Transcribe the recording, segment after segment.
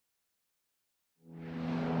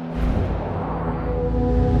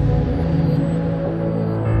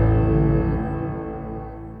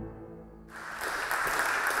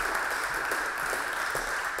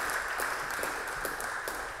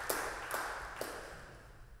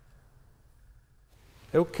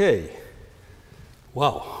Okay.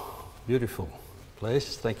 Wow, beautiful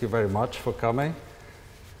place. Thank you very much for coming.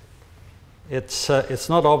 It's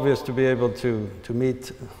not obvious to be able to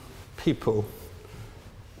meet people.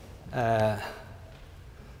 I've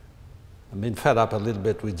been fed up a little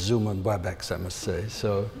bit with Zoom and WebEx, I must say.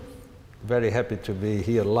 So very happy to be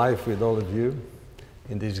here live with all of you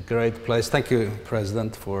in this great place. Thank you,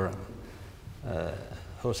 President, for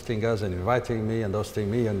hosting us and inviting me and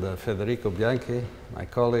hosting me and Federico Bianchi, my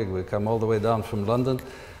colleague. We come all the way down from London.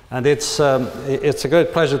 And it's a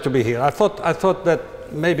great pleasure to be here. I thought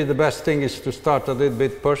that maybe the best thing is to start a little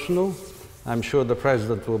bit personal. I'm sure the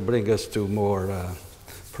President will bring us to more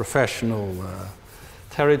professional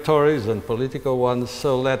territories and political ones.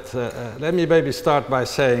 So let me maybe start by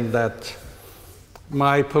saying that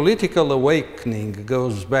my political awakening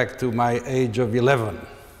goes back to my age of 11.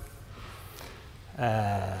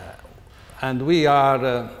 And we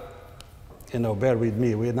are, bear with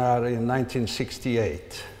me, we are in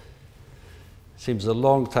 1968. Seems a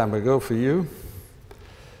long time ago for you.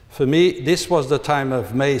 For me, this was the time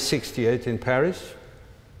of May 68 in Paris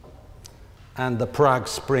and the Prague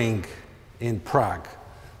Spring in Prague,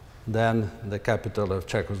 then the capital of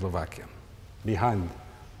Czechoslovakia, behind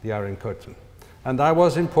the Iron Curtain. And I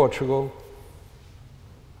was in Portugal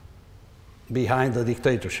behind the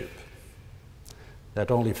dictatorship that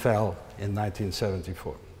only fell in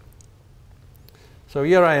 1974. So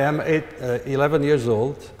here I am, 11 years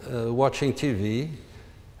old, watching TV,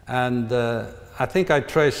 and I think I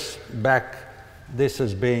trace back this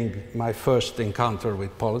as being my first encounter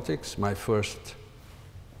with politics, my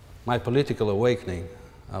political awakening,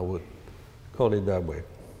 I would call it that way.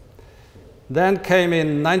 Then came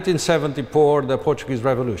in 1974 the Portuguese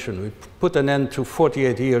Revolution. We put an end to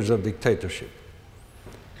 48 years of dictatorship.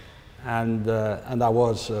 And I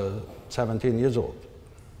was 17 years old.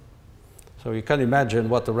 So you can imagine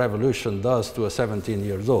what the revolution does to a 17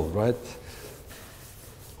 years old, right?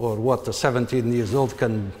 Or what a 17 years old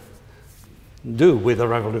can do with a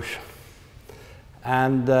revolution.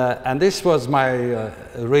 And this was my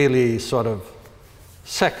really sort of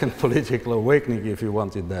second political awakening, if you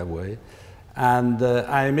want it that way. And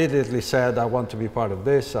I immediately said, I want to be part of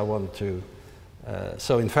this, I want to.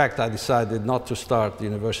 So in fact, I decided not to start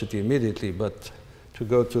university immediately, but to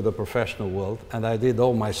go to the professional world. And I did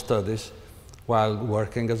all my studies while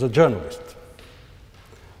working as a journalist.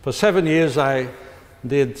 For 7 years, I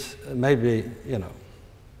did maybe,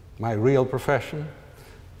 my real profession,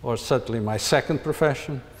 or certainly my second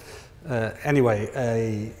profession. Anyway,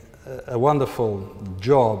 a wonderful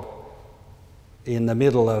job in the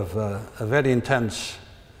middle of a very intense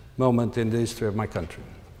moment in the history of my country.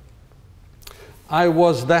 I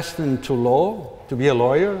was destined to be a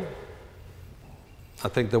lawyer. I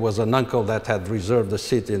think there was an uncle that had reserved a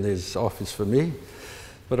seat in his office for me.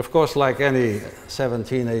 But of course, like any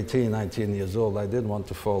 17, 18, 19 years old, I didn't want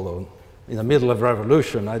to follow, in the middle of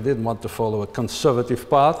revolution, I didn't want to follow a conservative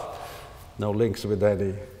path, no links with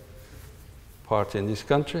any party in this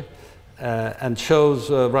country, and chose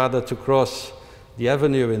rather to cross the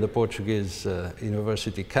avenue in the Portuguese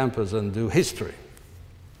university campus and do history.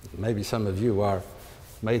 Maybe some of you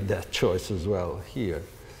made that choice as well here.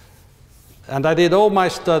 And I did all my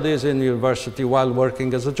studies in university while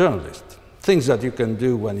working as a journalist. Things that you can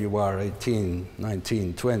do when you are 18,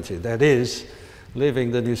 19, 20. That is,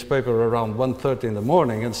 leaving the newspaper around 1:30 in the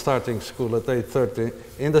morning and starting school at 8:30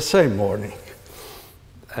 in the same morning.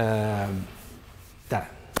 I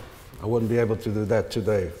wouldn't be able to do that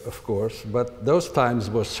today, of course, but those times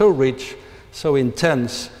were so rich, so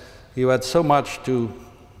intense, you had so much to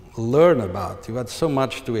learn about, you had so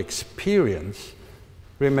much to experience.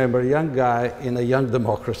 Remember, a young guy in a young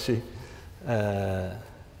democracy,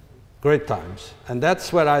 great times. And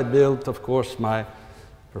that's where I built, of course, my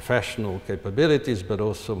professional capabilities, but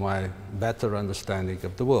also my better understanding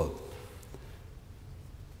of the world.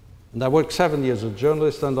 And I worked 7 years as a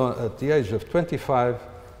journalist, and at the age of 25,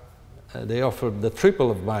 they offered the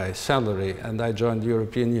triple of my salary, and I joined the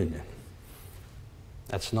European Union.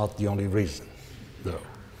 That's not the only reason, though.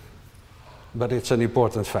 But it's an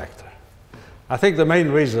important factor. I think the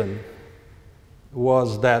main reason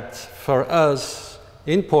was that for us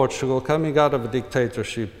in Portugal, coming out of a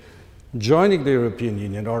dictatorship, joining the European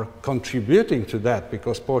Union or contributing to that,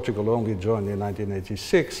 because Portugal only joined in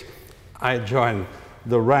 1986, I joined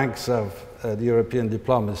the ranks of the European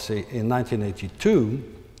diplomacy in 1982.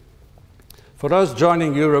 For us,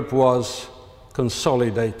 joining Europe was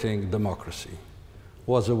consolidating democracy,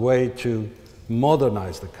 was a way to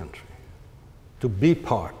modernize the country, to be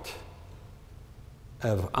part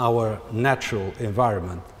of our natural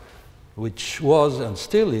environment, which was and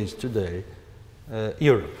still is today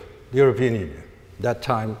Europe, the European Union, that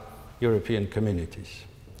time European communities.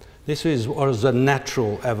 This was a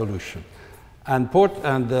natural evolution. And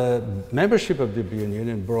the membership of the European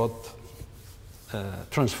Union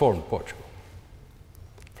transformed Portugal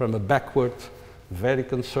from a backward, very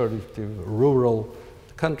conservative, rural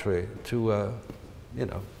country to, you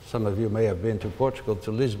know, some of you may have been to Portugal,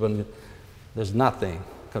 to Lisbon. There's nothing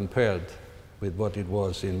compared with what it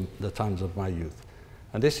was in the times of my youth.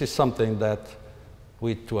 And this is something that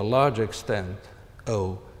we, to a large extent,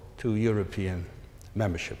 owe to European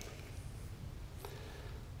membership.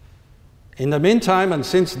 In the meantime, and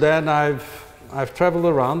since then, I've traveled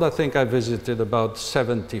around. I think I visited about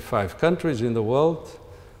 75 countries in the world.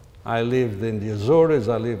 I lived in the Azores,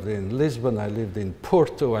 I lived in Lisbon, I lived in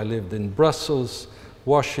Porto, I lived in Brussels,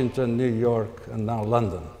 Washington, New York, and now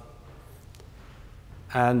London.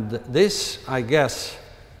 And this, I guess,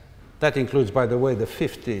 that includes, by the way, the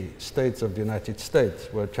 50 states of the United States,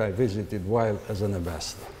 which I visited while as an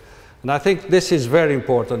ambassador. And I think this is very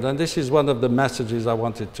important, and this is one of the messages I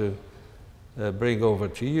wanted to bring over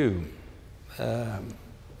to you.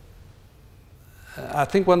 I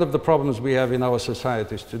think one of the problems we have in our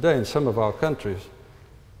societies today, in some of our countries,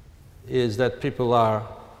 is that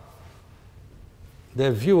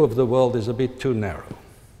their view of the world is a bit too narrow.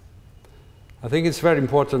 I think it's very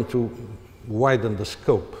important to widen the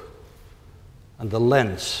scope and the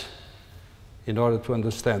lens in order to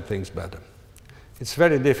understand things better. It's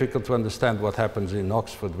very difficult to understand what happens in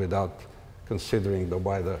Oxford without considering the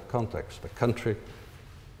wider context, the country,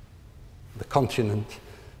 the continent,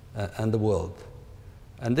 and the world.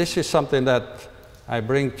 And this is something that I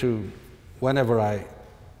bring to whenever I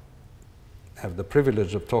have the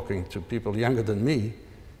privilege of talking to people younger than me,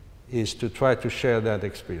 is to try to share that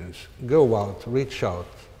experience. Go out, reach out,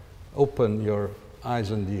 open your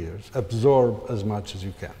eyes and ears, absorb as much as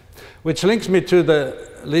you can. Which leads me to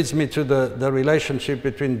the relationship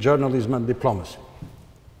between journalism and diplomacy.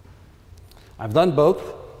 I've done both,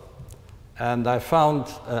 and I found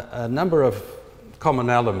a number of common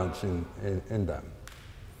elements in them.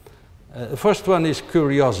 The first one is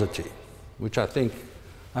curiosity, which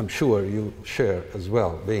I'm sure you share as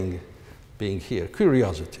well, being here.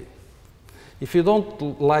 Curiosity. If you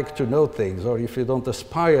don't like to know things, or if you don't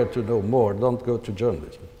aspire to know more, don't go to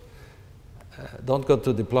journalism. Don't go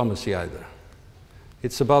to diplomacy either.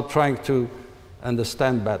 It's about trying to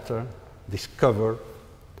understand better, discover,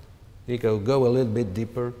 go a little bit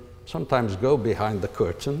deeper, sometimes go behind the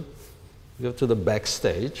curtain, go to the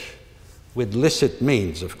backstage, with licit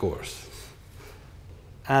means, of course.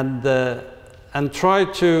 And try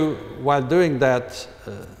to, while doing that,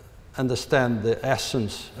 understand the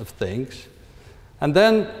essence of things, and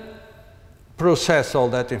then process all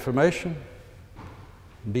that information,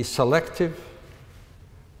 be selective,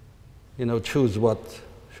 choose what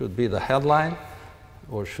should be the headline,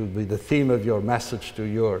 or should be the theme of your message to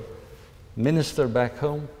your minister back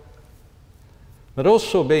home, but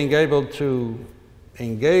also being able to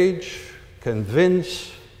engage,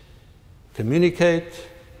 convince, communicate.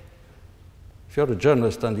 If you're a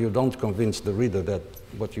journalist and you don't convince the reader that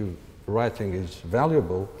what you're writing is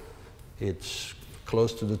valuable, it's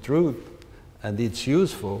close to the truth, and it's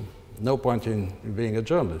useful, no point in being a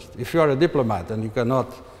journalist. If you are a diplomat and you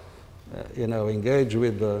cannot engage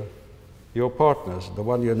with your partners, the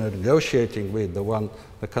one you're negotiating with,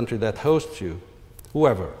 the country that hosts you,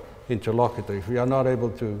 whoever, interlocutor, if you are not able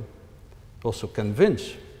to also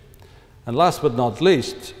convince. And last but not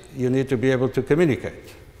least, you need to be able to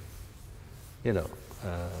communicate.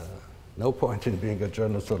 No point in being a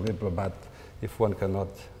journalist or diplomat if one cannot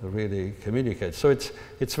really communicate. So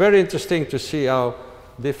it's very interesting to see how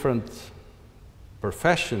different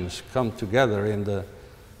professions come together in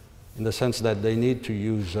the sense that they need to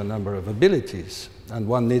use a number of abilities, and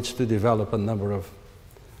one needs to develop a number of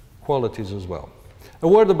qualities as well. A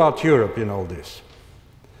word about Europe in all this.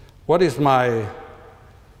 What is my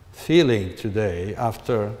feeling today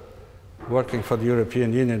after working for the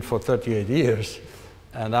European Union for 38 years,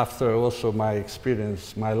 and after also my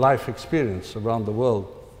experience, my life experience around the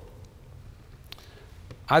world?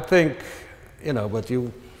 I think, but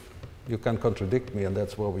you can contradict me, and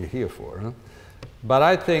that's what we're here for. Huh? But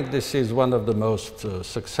I think this is one of the most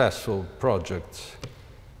successful projects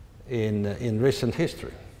in recent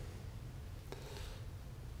history.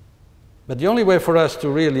 But the only way for us to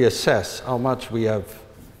really assess how much we have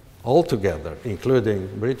altogether, including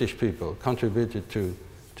British people, contributed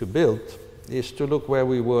to build, is to look where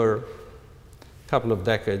we were a couple of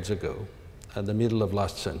decades ago, at the middle of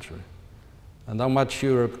last century, and how much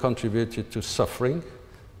Europe contributed to suffering.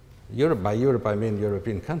 By Europe I mean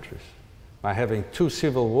European countries. by having two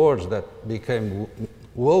civil wars that became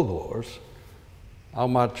world wars, how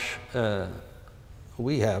much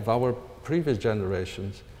we have, our previous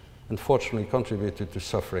generations, unfortunately contributed to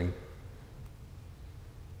suffering,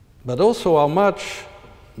 but also how much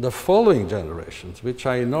the following generations, which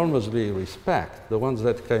I enormously respect, the ones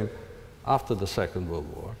that came after the Second World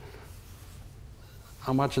War,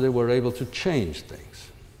 how much they were able to change things.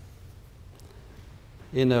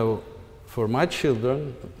 You know, for my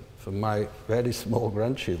children, for my very small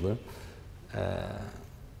grandchildren,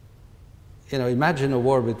 you know, imagine a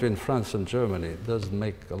war between France and Germany. It doesn't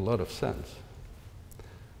make a lot of sense.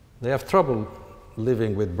 They have trouble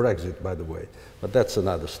living with Brexit, by the way, but that's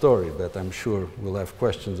another story that I'm sure we'll have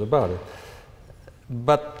questions about it.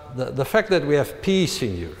 But the fact that we have peace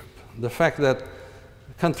in Europe, the fact that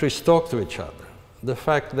countries talk to each other, the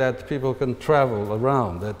fact that people can travel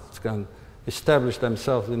around, that can establish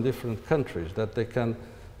themselves in different countries, that they can,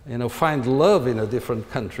 you know, find love in a different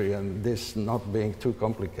country, and this not being too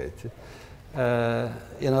complicated.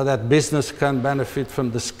 You know, that business can benefit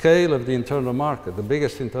from the scale of the internal market, the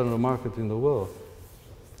biggest internal market in the world.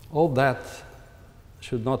 All that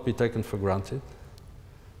should not be taken for granted.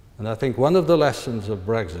 And I think one of the lessons of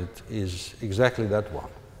Brexit is exactly that one.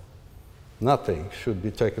 Nothing should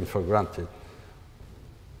be taken for granted.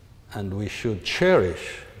 And we should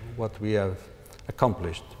cherish what we have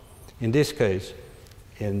accomplished, in this case,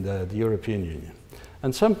 in the European Union.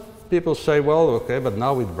 And some people say, well, okay, but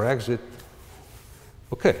now with Brexit,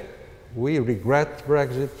 okay, we regret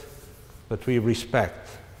Brexit, but we respect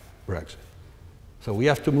Brexit. So we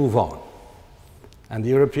have to move on. And the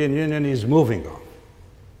European Union is moving on.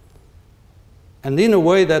 And in a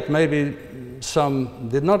way that maybe some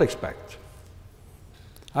did not expect.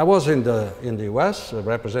 I was in the US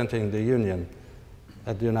representing the Union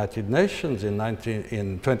at the United Nations in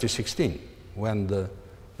 2016 when the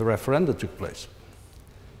referendum took place.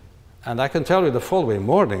 And I can tell you the following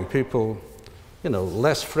morning, people, you know,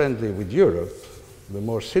 less friendly with Europe, the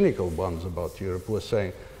more cynical ones about Europe, were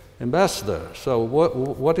saying, Ambassador, so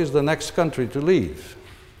what is the next country to leave?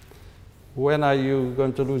 When are you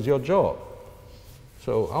going to lose your job?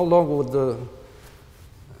 So how long would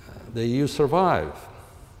the EU survive?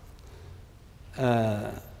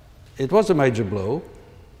 It was a major blow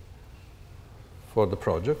for the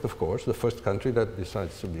project, of course, the first country that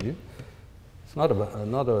decides to leave. It's not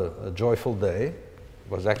a joyful day.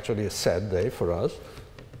 It was actually a sad day for us.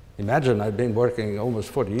 Imagine I've been working almost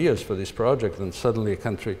 40 years for this project, and suddenly a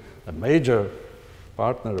country, a major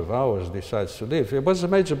partner of ours, decides to leave. It was a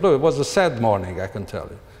major blow. It was a sad morning, I can tell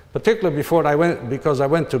you. Particularly because I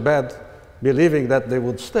went to bed believing that they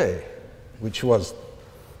would stay, which was,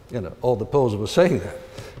 you know, all the polls were saying that.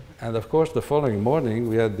 And of course, the following morning,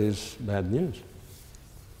 we had this bad news.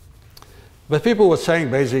 But people were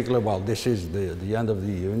saying basically, well, this is the end of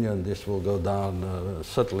the Union. This will go down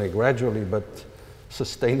certainly gradually, but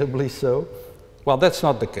sustainably so. Well, that's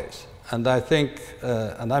not the case. And I think,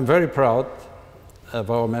 and I'm very proud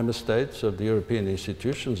of our member states, of the European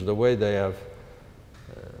institutions, the way they have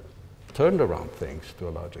turned around things to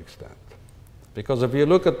a large extent. Because if you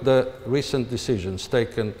look at the recent decisions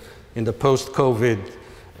taken in the post-COVID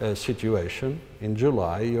situation, in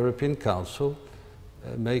July, European Council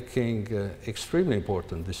making extremely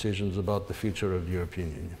important decisions about the future of the European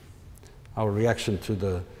Union. Our reaction to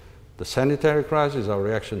the sanitary crisis, our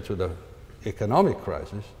reaction to the economic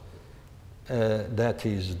crisis, that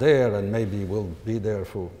is there and maybe will be there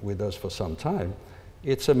with us for some time,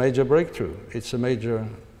 it's a major breakthrough. It's a major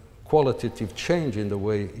qualitative change in the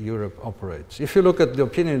way Europe operates. If you look at the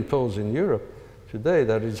opinion polls in Europe today,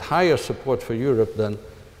 there is higher support for Europe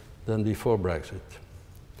than before Brexit.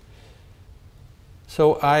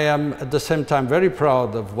 So I am at the same time very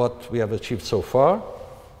proud of what we have achieved so far,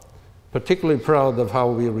 particularly proud of how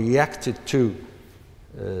we reacted to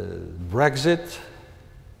Brexit,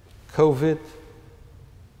 COVID,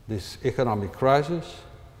 this economic crisis.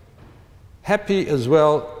 Happy as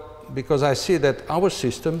well because I see that our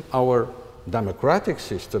system, our democratic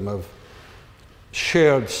system of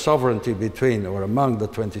shared sovereignty between or among the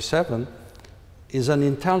 27, is an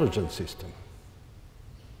intelligent system.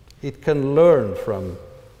 It can learn from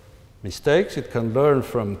mistakes, it can learn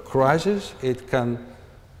from crises, it can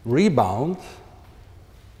rebound,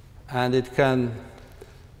 and it can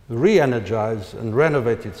re-energize and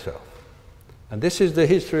renovate itself. And this is the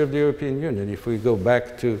history of the European Union, if we go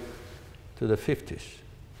back to the 50s.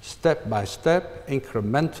 Step by step,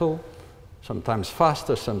 incremental, sometimes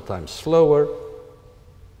faster, sometimes slower,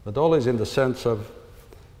 but always in the sense of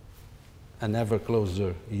an ever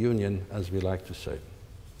closer union, as we like to say.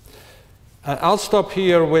 I'll stop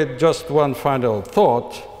here with just one final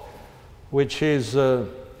thought. which is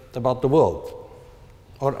about the world,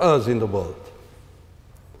 or us in the world.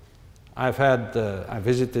 I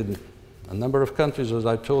visited a number of countries, as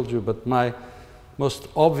I told you, but my most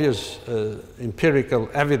obvious empirical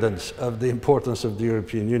evidence of the importance of the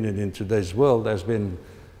European Union in today's world have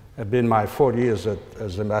been my 4 years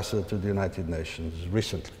as ambassador to the United Nations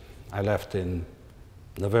recently. I left in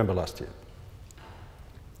November last year.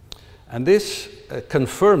 And this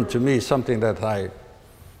confirmed to me something that I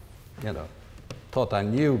thought I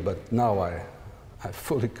knew, but now I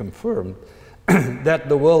fully confirmed, that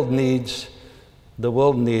the world needs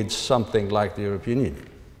something like the European Union.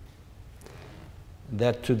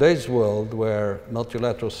 That today's world, where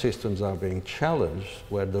multilateral systems are being challenged,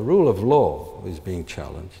 where the rule of law is being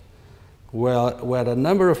challenged, where a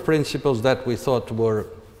number of principles that we thought were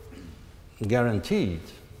guaranteed,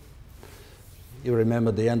 you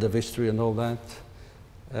remember the end of history and all that,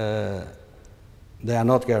 they are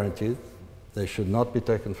not guaranteed. They should not be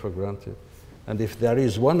taken for granted. And if there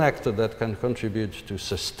is one actor that can contribute to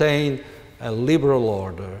sustain a liberal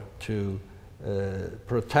order, to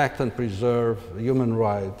protect and preserve human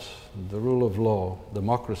rights, the rule of law,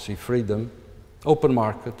 democracy, freedom, open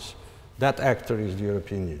markets, that actor is the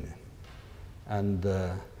European Union. And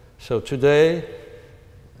so today,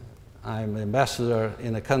 I'm ambassador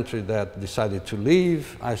in a country that decided to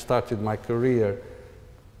leave. I started my career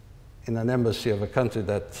in an embassy of a country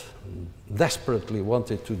that desperately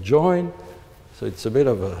wanted to join. So it's a bit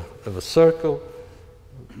of a circle.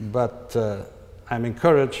 But I'm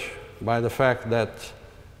encouraged by the fact that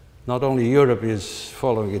not only Europe is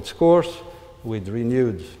following its course with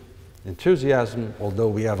renewed enthusiasm, although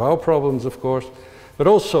we have our problems, of course, but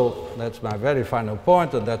also, that's my very final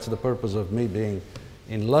point, and that's the purpose of me being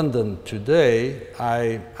in London today,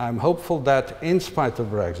 I'm hopeful that in spite of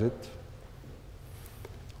Brexit,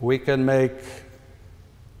 we can make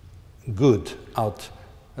good out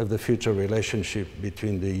of the future relationship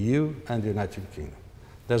between the EU and the United Kingdom.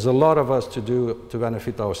 There's a lot of us to do to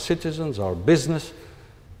benefit our citizens, our business,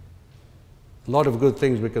 a lot of good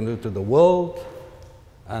things we can do to the world,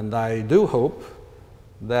 and I do hope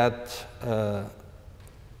that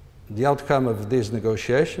the outcome of these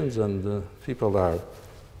negotiations, and people are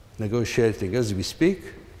negotiating as we speak,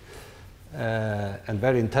 and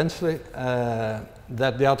very intensely,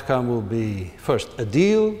 that the outcome will be, first, a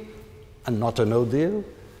deal and not a no deal.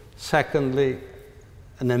 Secondly,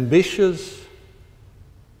 an ambitious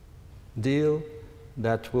deal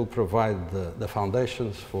that will provide the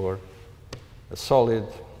foundations for a solid,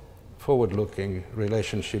 forward-looking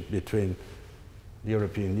relationship between the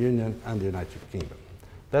European Union and the United Kingdom.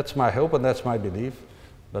 That's my hope and that's my belief,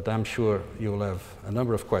 but I'm sure you will have a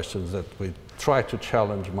number of questions that will try to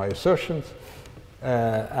challenge my assertions.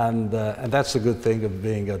 And that's the good thing of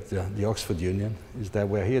being at the Oxford Union, is that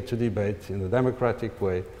we're here to debate in a democratic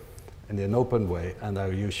way, in an open way, and I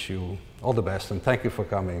wish you all the best, and thank you for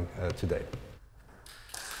coming today.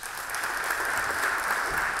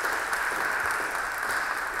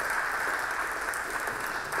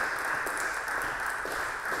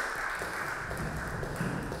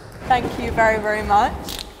 Thank you very, very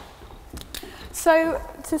much. So,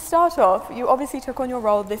 to start off, you obviously took on your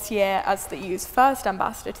role this year as the EU's first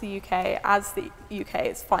ambassador to the UK, as the UK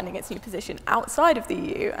is finding its new position outside of the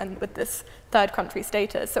EU and with this third country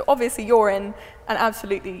status. So obviously you're in an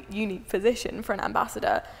absolutely unique position for an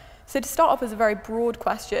ambassador. So to start off with a very broad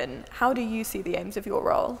question, how do you see the aims of your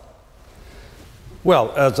role?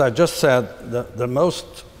 Well, as I just said, the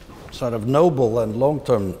most sort of noble and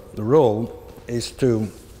long-term role is to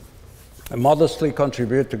modestly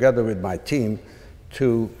contribute together with my team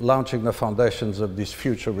to launching the foundations of this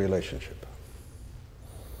future relationship.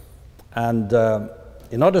 And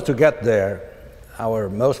in order to get there, our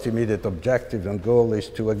most immediate objective and goal is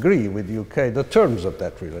to agree with the UK the terms of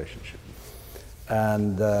that relationship.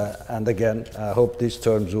 And again, I hope these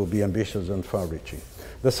terms will be ambitious and far-reaching.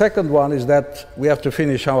 The second one is that we have to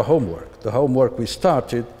finish our homework. The homework we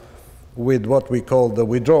started with what we call the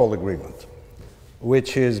withdrawal agreement,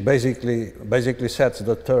 which is basically sets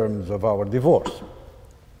the terms of our divorce.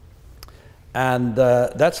 And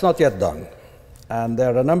that's not yet done. And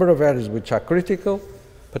there are a number of areas which are critical,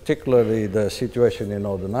 particularly the situation in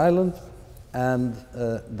Northern Ireland and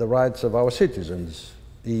the rights of our citizens,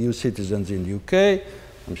 EU citizens in the UK,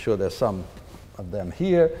 I'm sure there's some of them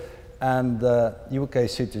here, and UK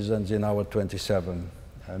citizens in our 27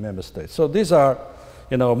 member states. So these are,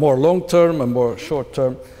 more long-term and more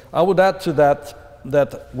short-term. I would add to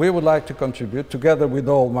that we would like to contribute, together with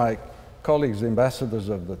all my colleagues, ambassadors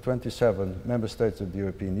of the 27 member states of the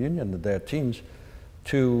European Union and their teams,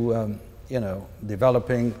 to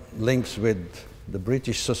developing links with the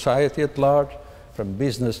British society at large, from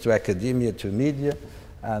business to academia to media,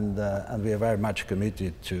 and we are very much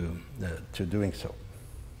committed to doing so.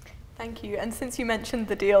 Thank you. And since you mentioned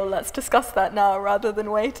the deal, let's discuss that now rather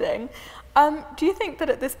than waiting. Do you think that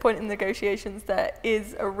at this point in negotiations there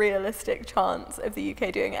is a realistic chance of the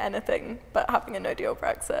UK doing anything but having a no-deal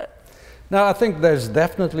Brexit? Now, I think there's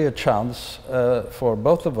definitely a chance for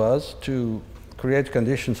both of us to create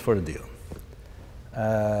conditions for a deal.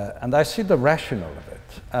 And I see the rationale of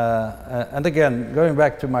it. And again, going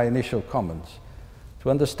back to my initial comments, to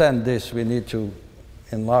understand this, we need to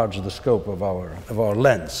enlarge the scope of our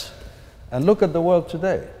lens. And look at the world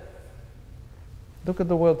today. Look at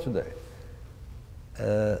the world today.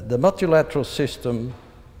 The multilateral system,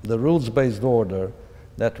 the rules-based order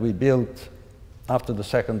that we built after the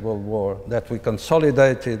Second World War, that we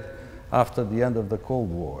consolidated after the end of the Cold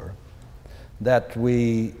War, that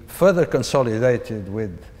we further consolidated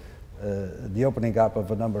with the opening up of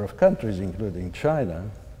a number of countries, including China,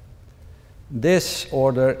 this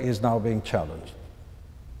order is now being challenged,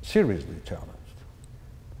 seriously challenged.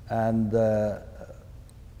 And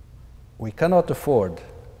we cannot afford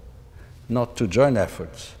not to join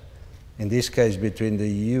efforts, in this case between the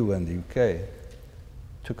EU and the UK,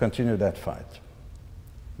 to continue that fight.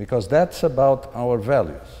 Because that's about our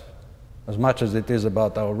values, as much as it is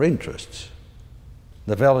about our interests.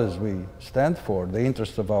 The values we stand for, the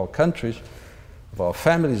interests of our countries, of our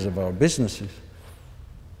families, of our businesses.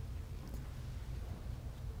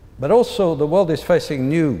 But also the world is facing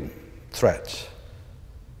new threats.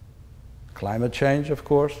 Climate change, of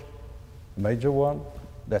course, a major one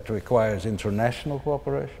that requires international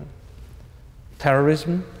cooperation.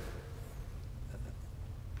 Terrorism,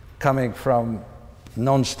 coming from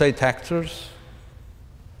non-state actors,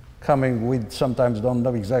 coming with sometimes don't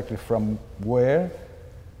know exactly from where.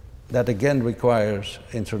 That again requires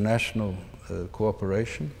international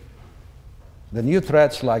cooperation. The new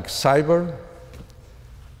threats like cyber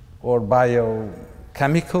or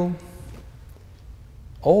biochemical,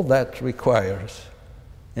 all that requires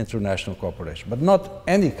international cooperation, but not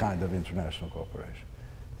any kind of international cooperation.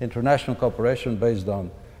 International cooperation based on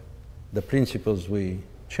the principles we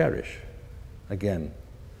cherish. Again,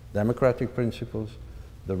 democratic principles,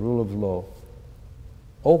 the rule of law,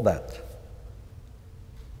 all that.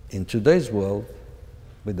 In today's world,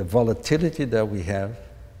 with the volatility that we have,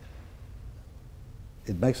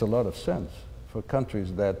 it makes a lot of sense for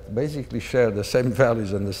countries that basically share the same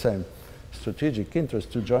values and the same strategic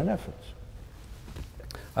interests to join efforts.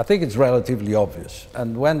 I think it's relatively obvious.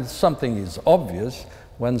 And when something is obvious,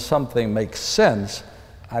 when something makes sense,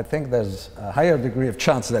 I think there's a higher degree of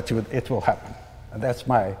chance that it will happen. And that's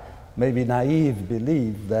my maybe naive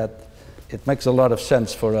belief that it makes a lot of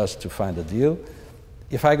sense for us to find a deal.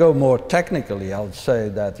 If I go more technically, I would say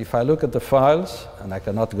that if I look at the files, and I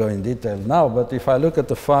cannot go in detail now, but if I look at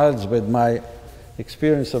the files with my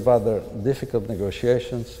experience of other difficult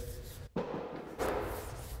negotiations,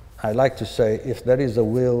 I like to say, if there is a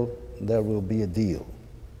will, there will be a deal.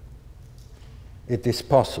 It is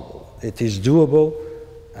possible, it is doable,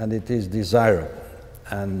 and it is desirable.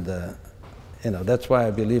 And that's why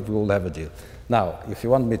I believe we will have a deal. Now, if you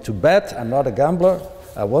want me to bet, I'm not a gambler,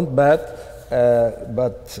 I won't bet,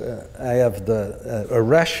 but I have a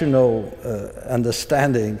rational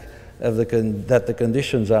understanding of that the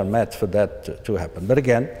conditions are met for that to happen. But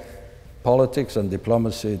again, politics and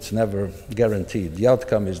diplomacy, it's never guaranteed. The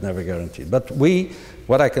outcome is never guaranteed. But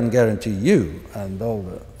what I can guarantee you and all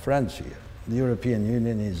the friends here, the European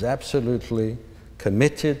Union is absolutely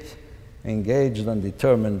committed, engaged and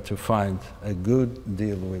determined to find a good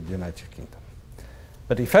deal with the United Kingdom.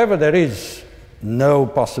 But if ever there is no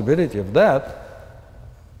possibility of that,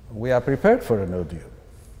 we are prepared for a no deal.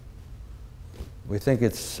 We think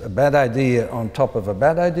it's a bad idea on top of a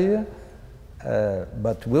bad idea,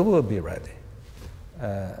 but we will be ready.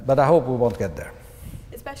 But I hope we won't get there.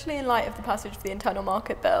 Especially in light of the passage of the Internal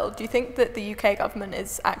Market Bill, do you think that the UK government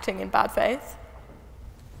is acting in bad faith?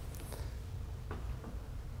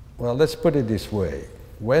 Well, let's put it this way.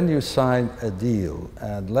 When you sign a deal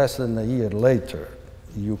and less than a year later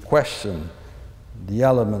you question the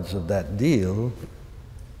elements of that deal,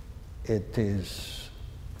 it is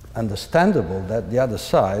understandable that the other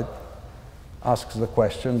side asks the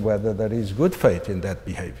question whether there is good faith in that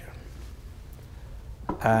behavior.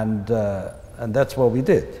 And that's what we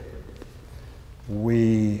did.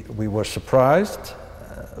 We were surprised.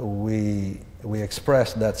 We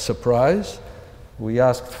expressed that surprise. We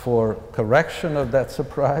asked for correction of that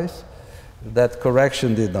surprise. That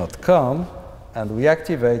correction did not come, and we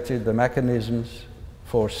activated the mechanisms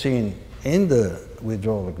foreseen in the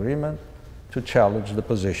withdrawal agreement to challenge the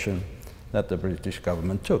position that the British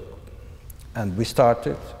government took. And we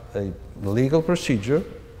started a legal procedure,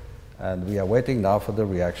 and we are waiting now for the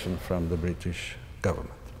reaction from the British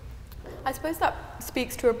government. I suppose that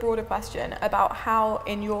speaks to a broader question about how,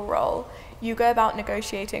 in your role, you go about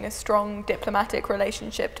negotiating a strong diplomatic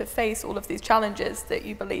relationship to face all of these challenges that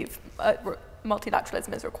you believe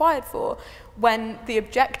multilateralism is required for, when the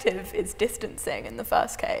objective is distancing in the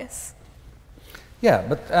first case. Yeah,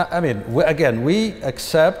 but I mean, again, we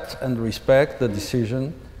accept and respect the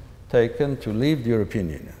decision taken to leave the European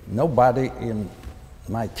Union. Nobody in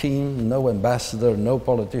my team, no ambassador, no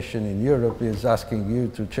politician in Europe is asking you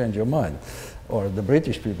to change your mind, or the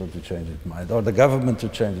British people to change its mind, or the government to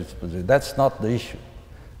change its position. That's not the issue.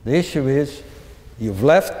 The issue is, you've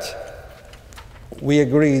left, we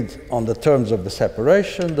agreed on the terms of the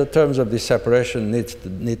separation. The terms of this separation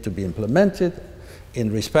need to be implemented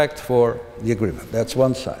in respect for the agreement. That's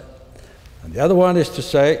one side. And the other one is to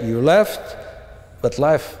say, you left, but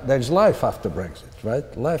there's life after Brexit,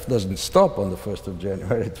 right? Life doesn't stop on the 1st of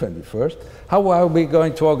January 21st. How are we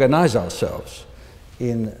going to organize ourselves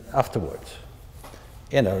afterwards?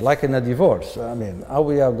 You know, like in a divorce. I mean, how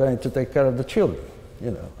we are going to take care of the children?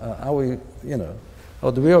 You know,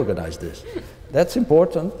 how do we organize this? That's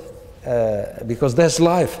important because there's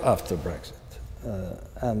life after Brexit.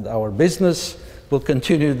 And our business will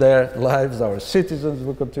continue their lives, our citizens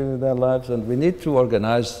will continue their lives, and we need to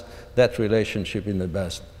organize that relationship in the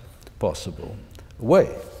best possible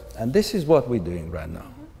way. And this is what we're doing right now.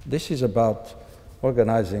 This is about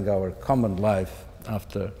organizing our common life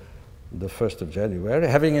after the 1st of January,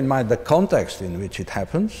 having in mind the context in which it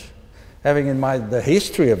happens, having in mind the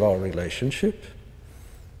history of our relationship.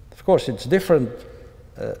 Of course, it's different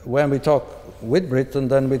when we talk with Britain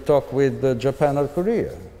than we talk with Japan or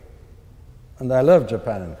Korea. And I love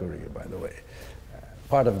Japan and Korea, by the way,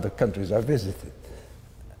 part of the countries I visited.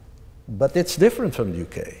 But it's different from the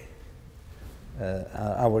UK.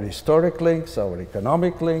 Our historic links, our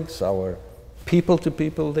economic links, our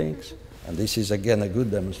people-to-people links, and this is again a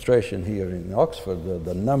good demonstration here in Oxford,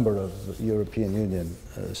 the number of European Union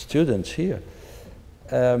students here.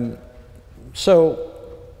 So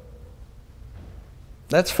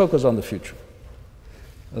let's focus on the future.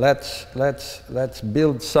 Let's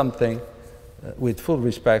build something with full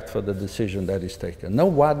respect for the decision that is taken. No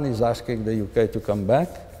one is asking the UK to come back.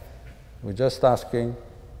 We're just asking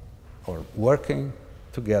or working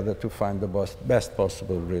together to find the best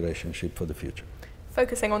possible relationship for the future.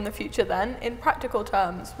 Focusing on the future then, in practical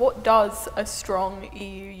terms, what does a strong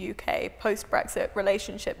EU-UK post-Brexit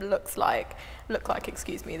relationship look like, that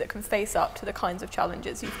can face up to the kinds of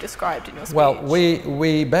challenges you've described in your speech? Well,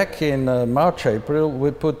 we back in March, April,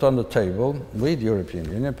 we put on the table, with the European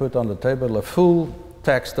Union, put on the table a full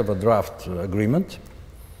text of a draft agreement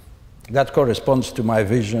that corresponds to my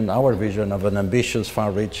vision, our vision of an ambitious,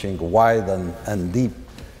 far-reaching, wide and deep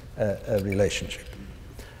relationship,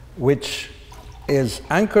 which is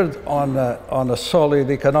anchored on a solid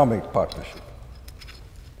economic partnership,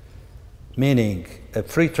 meaning a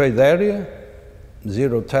free trade area,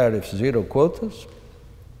 zero tariffs, zero quotas,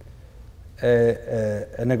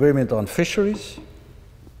 an agreement on fisheries,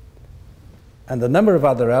 and a number of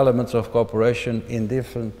other elements of cooperation in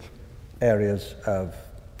different areas of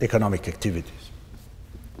economic activities,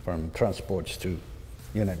 from transports to,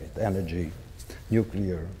 you name it, energy,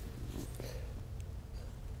 nuclear.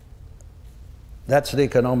 That's the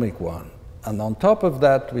economic one. And on top of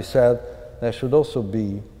that, we said there should also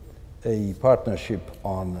be a partnership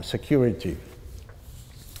on security,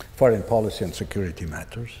 foreign policy and security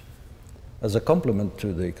matters, as a complement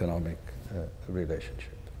to the economic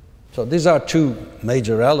relationship. So these are two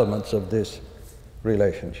major elements of this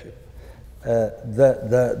relationship.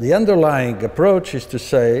 The underlying approach is to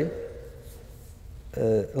say,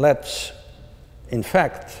 let's, in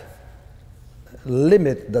fact,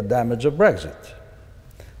 limit the damage of Brexit.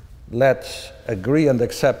 Let's agree and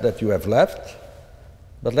accept that you have left,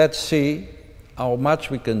 but let's see how much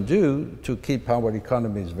we can do to keep our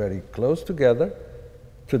economies very close together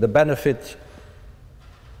to the benefit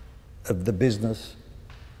of the business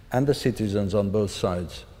and the citizens on both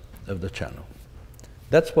sides of the channel.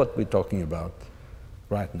 That's what we're talking about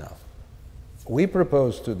right now. We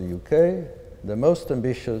propose to the UK the most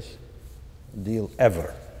ambitious deal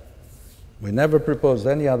ever. We never proposed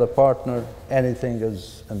any other partner anything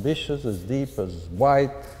as ambitious, as deep, as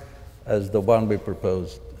wide as the one we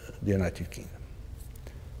proposed the United Kingdom.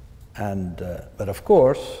 And, but of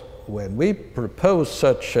course, when we propose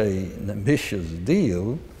such an ambitious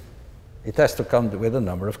deal, it has to come with a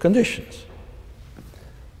number of conditions.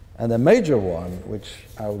 And a major one, which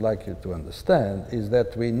I would like you to understand, is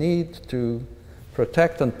that we need to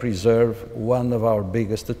protect and preserve one of our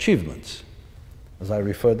biggest achievements, as I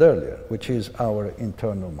referred earlier, which is our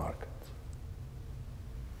internal market.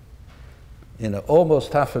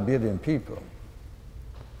 Almost 500 million people,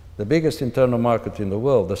 the biggest internal market in the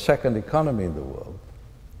world, the second economy in the world,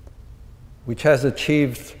 which has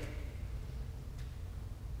achieved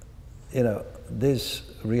this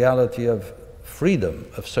reality of freedom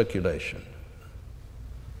of circulation,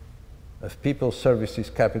 of people, services,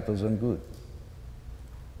 capitals, and goods.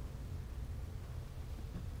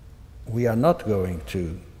 We are not going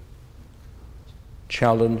to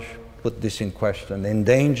challenge, put this in question,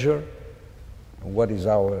 endanger what is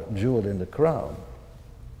our jewel in the crown,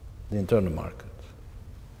 the internal market.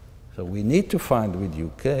 So we need to find with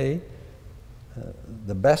UK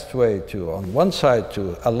the best way to, on one side,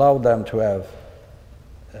 to allow them to have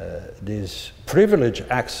this privileged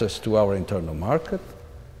access to our internal market,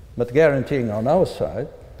 but guaranteeing on our side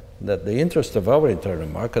that the interests of our internal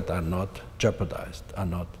market are not jeopardized, are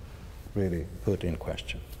not really put in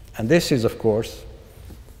question. And this is, of course,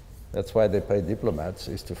 that's why they pay diplomats,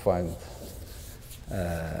 is to find,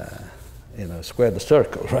 square the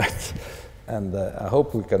circle, right? And I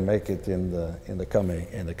hope we can make it in the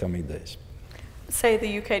coming days. Say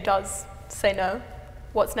the UK does say no.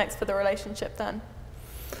 What's next for the relationship then?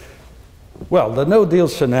 Well, the no-deal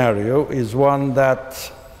scenario is one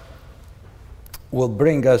that will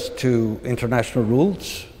bring us to international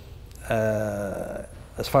rules.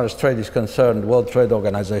 As far as trade is concerned, World Trade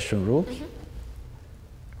Organization rules,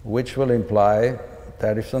 which will imply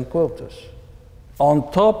tariffs and quotas.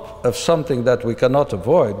 On top of something that we cannot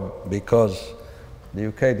avoid because the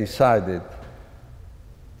UK decided,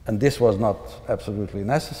 and this was not absolutely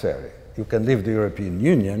necessary, you can leave the European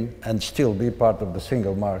Union and still be part of the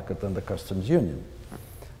single market and the customs union.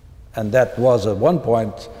 And that was at one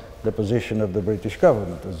point the position of the British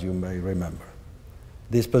government, as you may remember.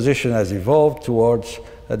 This position has evolved towards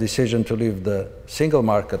a decision to leave the single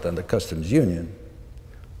market and the customs union,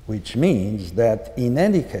 which means that in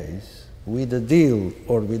any case, with a deal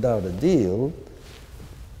or without a deal,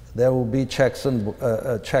 there will be checks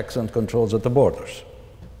and controls at the borders.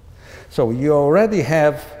 So you already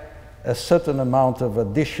have a certain amount of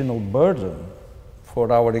additional burden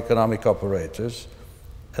for our economic operators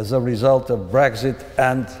as a result of Brexit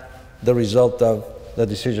and the result of the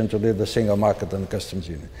decision to leave the single market and the customs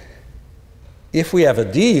union. If we have a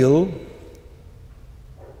deal,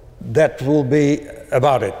 that will be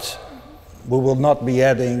about it. We will not be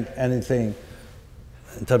adding anything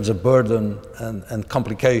in terms of burden and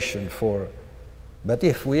complication for. But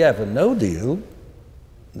if we have a no deal,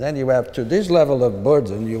 then you have to this level of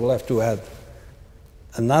burden, you will have to add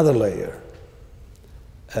another layer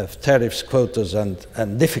of tariffs, quotas,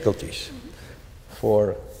 and difficulties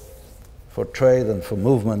for trade and for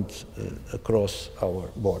movement across our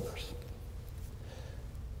borders.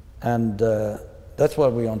 And that's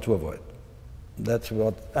what we want to avoid. That's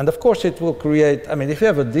what, and of course it will create, I mean, if you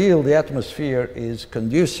have a deal, the atmosphere is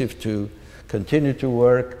conducive to continue to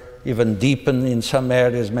work, even deepen in some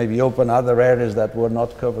areas, maybe open other areas that were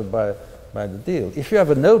not covered by the deal. If you have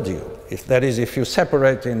a no deal, if you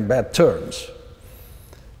separate in bad terms,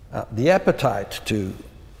 the appetite to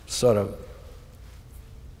sort of,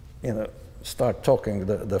 start talking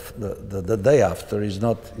the day after is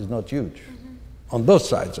not huge, on both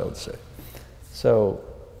sides, I would say. So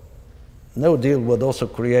no deal would also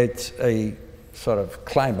create a sort of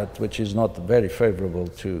climate which is not very favorable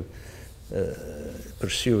to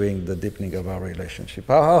pursuing the deepening of our relationship.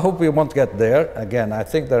 I hope we won't get there. Again, I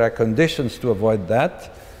think there are conditions to avoid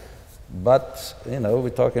that, but we're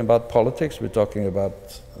talking about politics, we're talking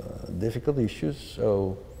about difficult issues,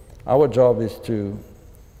 so our job is to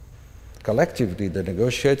collectively, the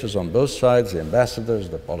negotiators on both sides, the ambassadors,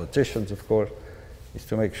 the politicians, of course, is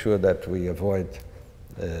to make sure that we avoid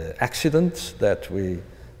accidents, that we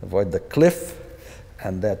avoid the cliff,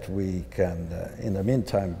 and that we can, in the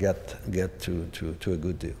meantime, get to a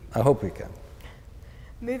good deal. I hope we can.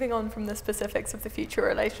 Moving on from the specifics of the future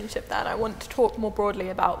relationship then, I want to talk more broadly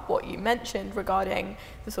about what you mentioned regarding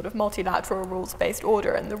the sort of multilateral rules-based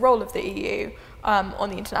order and the role of the EU on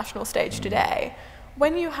the international stage today.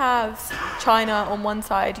 When you have China on one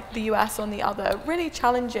side, the US on the other, really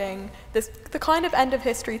challenging the kind of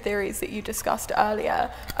end-of-history theories that you discussed earlier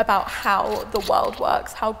about how the world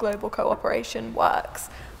works, how global cooperation works,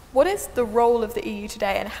 what is the role of the EU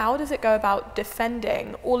today, and how does it go about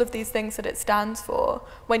defending all of these things that it stands for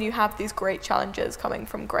when you have these great challenges coming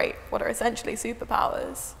from what are essentially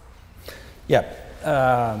superpowers?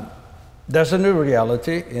 Yeah. There's a new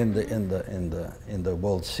reality in the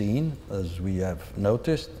world scene, as we have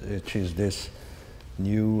noticed, which is this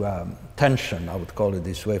tension, I would call it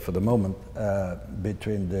this way for the moment,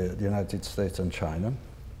 between the United States and China.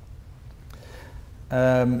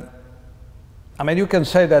 I mean, you can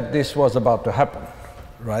say that this was about to happen,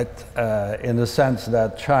 right? In the sense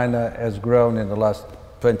that China has grown in the last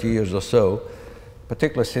 20 years or so,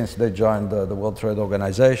 particularly since they joined the World Trade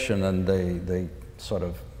Organization, and they sort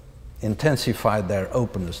of intensified their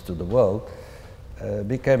openness to the world,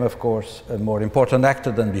 became, of course, a more important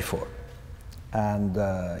actor than before. And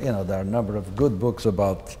you know, there are a number of good books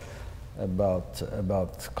about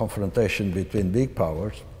confrontation between big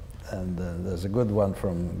powers. And there's a good one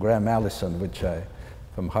from Graham Allison,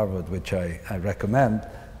 from Harvard, which I recommend.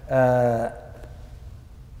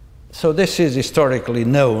 So this is historically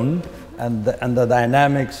known, and the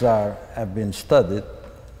dynamics have been studied.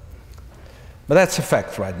 But that's a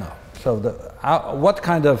fact right now. So what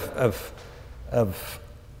kind of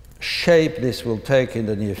shape this will take in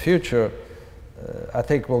the near future, I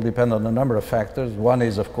think will depend on a number of factors. One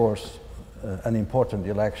is, of course, an important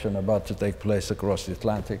election about to take place across the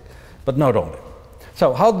Atlantic, but not only.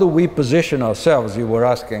 So how do we position ourselves, you were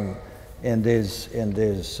asking, in this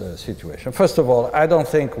situation? First of all, I don't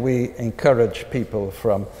think we encourage people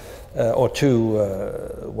from, the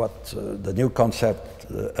new concept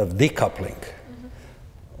of decoupling. Mm-hmm.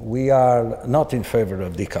 We are not in favor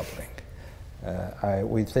of decoupling.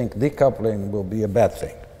 We think decoupling will be a bad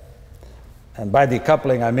thing. And by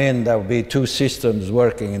decoupling, I mean there will be two systems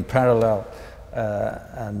working in parallel,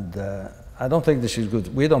 I don't think this is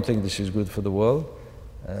good. We don't think this is good for the world.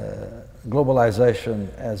 Globalization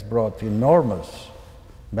has brought enormous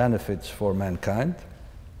benefits for mankind.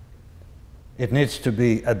 It needs to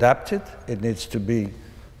be adapted. It needs to be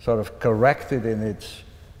sort of corrected in its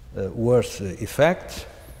worst effects,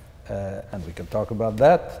 and we can talk about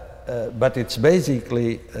that. But it's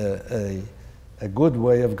basically a good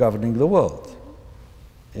way of governing the world.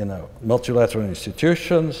 You know, multilateral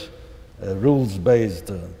institutions,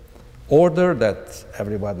 rules-based order that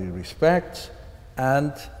everybody respects,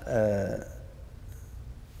 and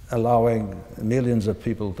allowing millions of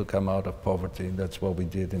people to come out of poverty. That's what we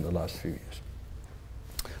did in the last few years.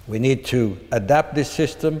 We need to adapt this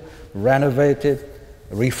system, renovate it,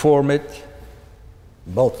 reform it,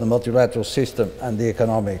 both the multilateral system and the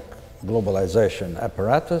economic globalization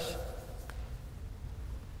apparatus.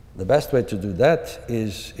 The best way to do that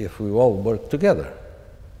is if we all work together,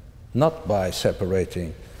 not by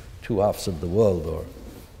separating two halves of the world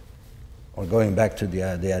or going back to the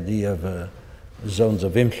idea of zones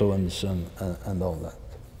of influence and all that.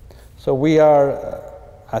 So we are,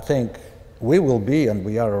 I think, we will be, and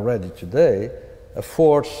we are already today, a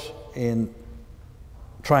force in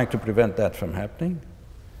trying to prevent that from happening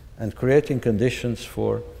and creating conditions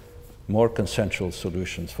for more consensual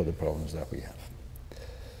solutions for the problems that we have.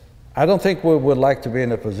 I don't think we would like to be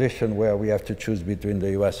in a position where we have to choose between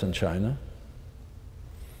the US and China.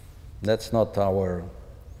 That's not our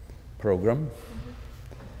program.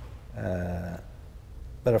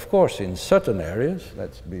 But of course, in certain areas,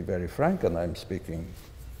 let's be very frank, and I'm speaking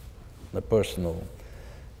the personal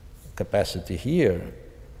capacity here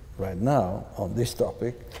right now on this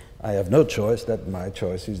topic, I have no choice. That my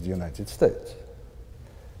choice is the United States.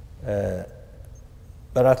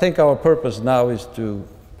 But I think our purpose now is to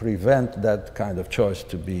prevent that kind of choice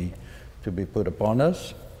to be put upon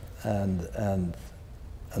us, and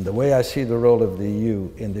the way I see the role of the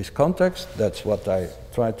EU in this context, that's what I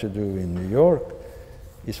try to do in New York,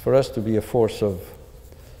 is for us to be a force of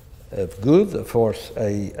good, a force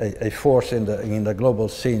in the global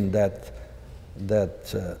scene that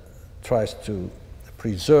tries to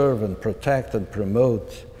preserve and protect and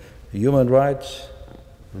promote human rights,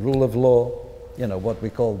 rule of law, you know, what we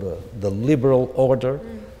call the liberal order,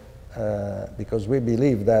 because we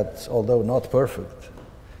believe that, although not perfect,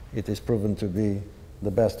 it is proven to be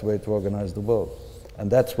the best way to organize the world. And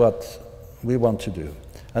that's what we want to do.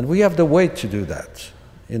 And we have the weight to do that,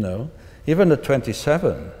 you know. Even at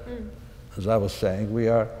 27, as I was saying, we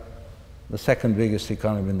are the second biggest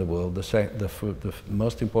economy in the world, the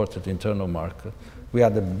most important internal market. We are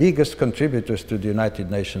the biggest contributors to the United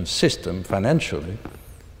Nations system financially.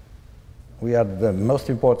 We are the most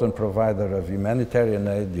important provider of humanitarian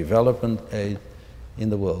aid, development aid in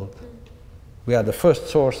the world. We are the first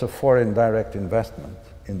source of foreign direct investment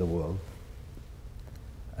in the world.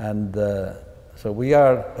 And so we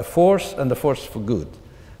are a force, and a force for good.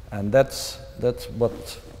 And that's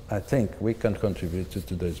what I think we can contribute to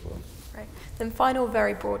today's world. Right. Then final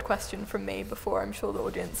very broad question from me before I'm sure the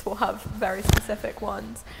audience will have very specific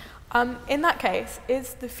ones. In that case,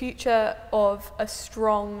 is the future of a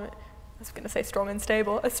strong was going to say strong and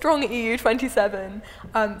stable, a strong EU 27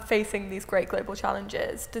 facing these great global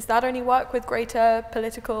challenges. Does that only work with greater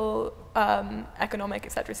political, economic,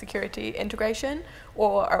 etc., security integration,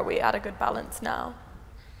 or are we at a good balance now?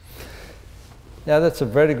 Yeah, that's a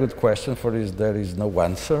very good question. For this, there is no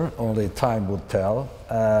answer. Only time will tell.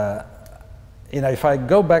 If I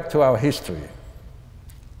go back to our history,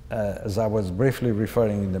 as I was briefly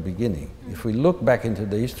referring in the beginning, if we look back into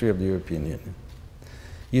the history of the European Union,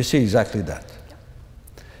 you see exactly that.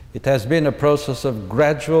 It has been a process of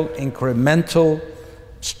gradual, incremental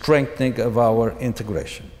strengthening of our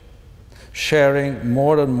integration, sharing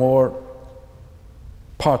more and more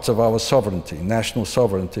parts of our sovereignty, national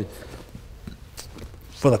sovereignty,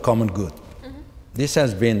 for the common good. This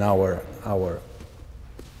has been our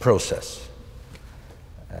process.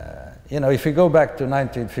 If you go back to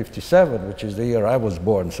 1957, which is the year I was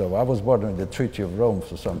born, so I was born in the Treaty of Rome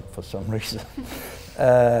for some reason.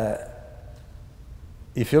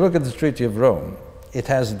 If you look at the Treaty of Rome, it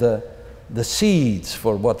has the seeds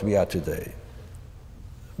for what we are today.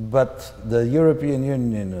 But the European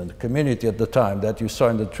Union and the community at the time that you saw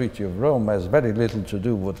in the Treaty of Rome has very little to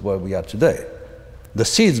do with where we are today. The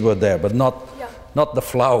seeds were there, but not the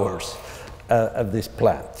flowers of this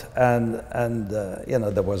plant.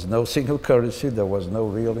 There was no single currency, there was no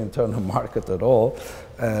real internal market at all.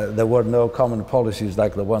 There were no common policies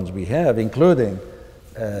like the ones we have, including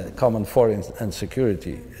common foreign and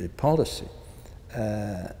security policy.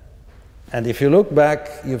 And if you look back,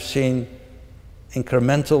 you've seen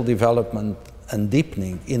incremental development and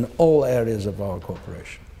deepening in all areas of our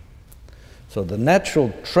cooperation. So the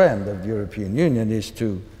natural trend of the European Union is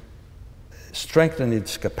to strengthen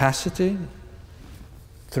its capacity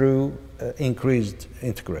through increased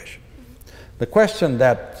integration. The question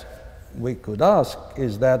that we could ask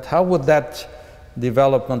is that how would that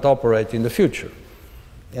development operate in the future?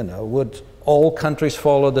 Would all countries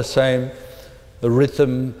follow the same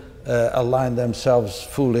rhythm, align themselves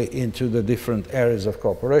fully into the different areas of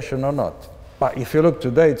cooperation or not? But if you look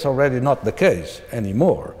today, it's already not the case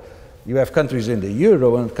anymore. You have countries in the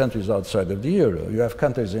Euro and countries outside of the Euro. You have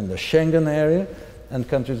countries in the Schengen area and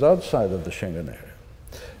countries outside of the Schengen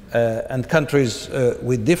area. And countries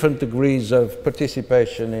with different degrees of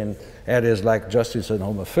participation in areas like justice and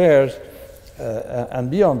home affairs and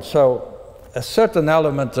beyond. So a certain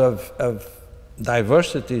element of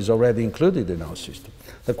diversity is already included in our system.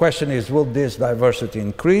 The question is, will this diversity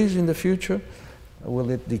increase in the future? Will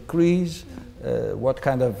it decrease? What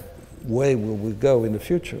kind of way will we go in the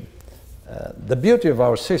future? The beauty of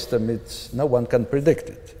our system is no one can predict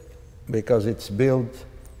it, because it's built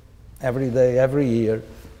every day, every year,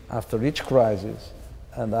 after each crisis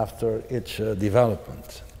and after each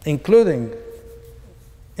development, including,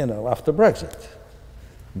 after Brexit.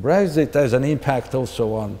 Brexit has an impact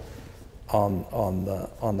also on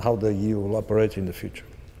how the EU will operate in the future.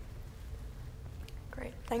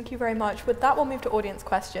 Great, thank you very much. With that, we'll move to audience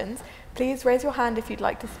questions. Please raise your hand if you'd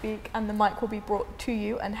like to speak, and the mic will be brought to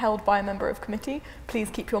you and held by a member of committee. Please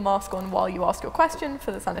keep your mask on while you ask your question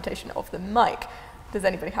for the sanitation of the mic. Does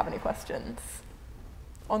anybody have any questions?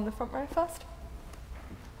 On the front row first.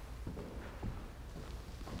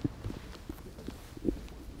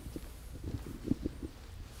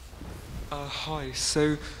 Hi,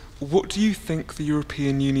 so what do you think the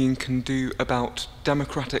European Union can do about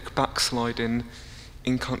democratic backsliding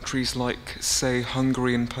in countries like, say,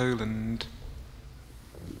 Hungary and Poland?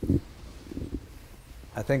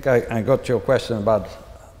 I think I got your question about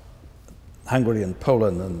Hungary and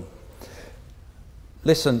Poland. And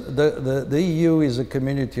listen, the EU is a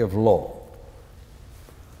community of law.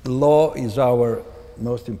 Law is our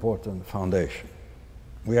most important foundation.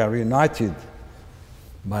 We are united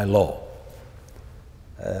by law.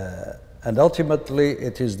 And ultimately,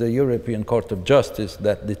 it is the European Court of Justice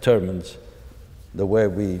that determines the way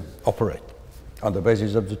we operate on the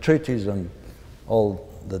basis of the treaties and all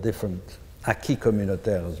the different acquis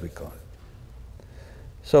communautaire, as we call it.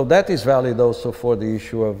 So that is valid also for the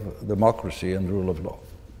issue of democracy and rule of law.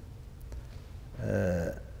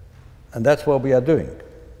 And that's what we are doing.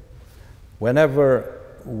 Whenever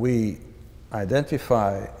we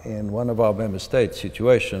identify in one of our member states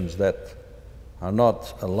situations that are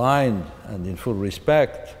not aligned and in full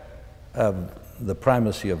respect of the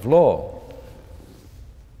primacy of law,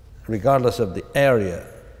 regardless of the area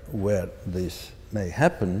where this may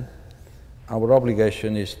happen, our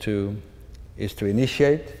obligation is to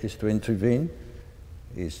initiate, is to intervene,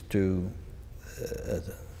 is to,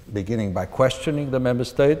 beginning by questioning the member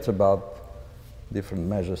states about different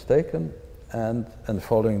measures taken and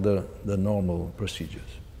following the normal procedures.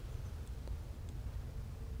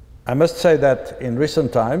 I must say that in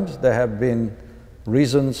recent times there have been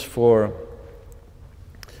reasons for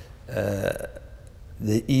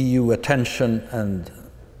the EU attention and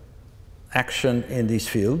action in these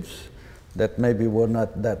fields that maybe were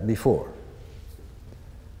not that before.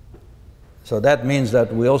 So that means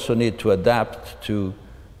that we also need to adapt to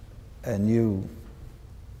a new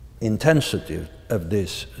intensity of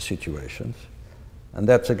these situations. And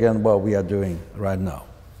that's again what we are doing right now.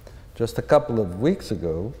 Just a couple of weeks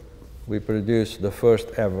ago, we produced the first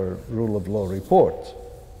ever rule of law report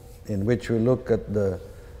in which we look at the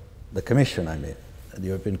Commission, the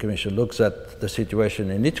European Commission looks at the situation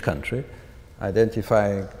in each country,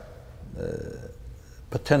 identifying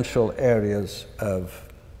potential areas of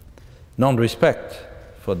non-respect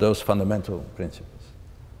for those fundamental principles.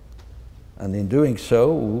 And in doing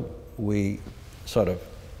so, we sort of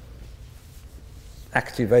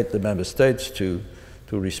activate the member states to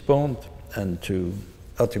respond and to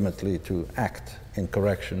ultimately to act in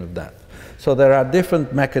correction of that. So there are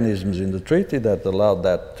different mechanisms in the treaty that allow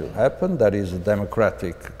that to happen. That is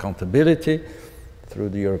democratic accountability through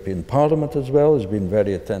the European Parliament as well, has been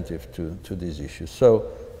very attentive to these issues.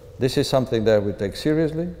 So this is something that we take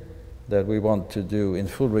seriously, that we want to do in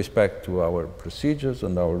full respect to our procedures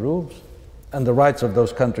and our rules, and the rights of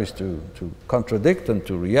those countries to contradict and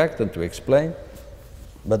to react and to explain.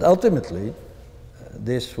 But ultimately,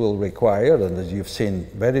 this will require, and as you've seen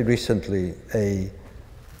very recently, a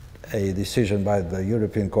decision by the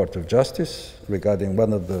European Court of Justice regarding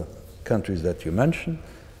one of the countries that you mentioned,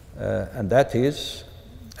 and that is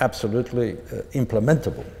absolutely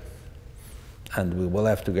implementable. And we will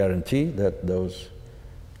have to guarantee that those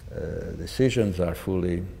decisions are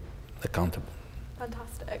fully accountable.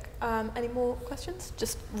 Fantastic. Any more questions?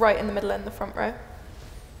 Just right in the middle in the front row.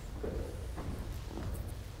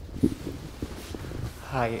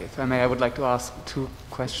 Hi, if I may, I would like to ask two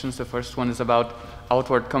questions. The first one is about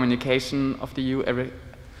outward communication of the EU.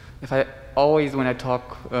 When I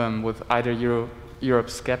talk with either Europe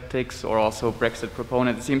skeptics or also Brexit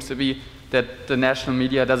proponents, it seems to be that the national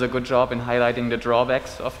media does a good job in highlighting the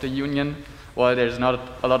drawbacks of the Union, while there's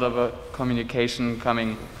not a lot of communication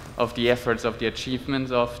coming of the efforts, of the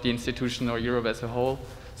achievements of the institution or Europe as a whole.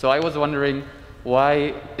 So I was wondering,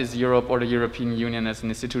 why is Europe or the European Union as an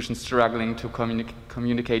institution struggling to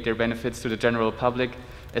communicate their benefits to the general public,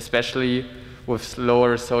 especially with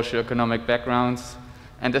lower socioeconomic backgrounds?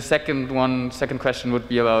 And the second question would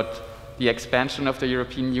be about the expansion of the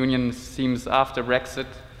European Union. It seems after Brexit,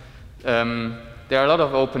 there are a lot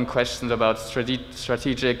of open questions about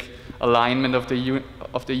strategic alignment of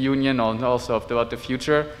the Union and also about the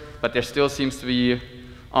future, but there still seems to be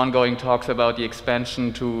ongoing talks about the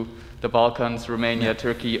expansion to the Balkans, Romania,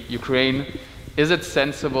 Turkey, Ukraine. Is it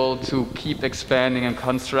sensible to keep expanding a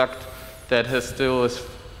construct that is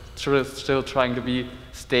still trying to be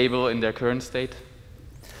stable in their current state?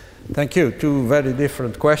 Thank you. Two very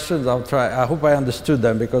different questions. I'll try. I hope I understood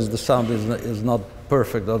them because the sound is not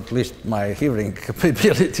perfect, or at least my hearing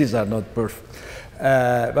capabilities are not perfect.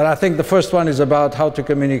 But I think the first one is about how to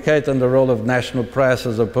communicate and the role of national press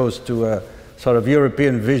as opposed to a sort of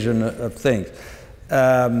European vision of things.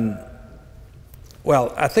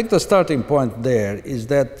 Well, I think the starting point there is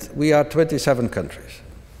that we are 27 countries,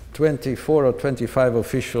 24 or 25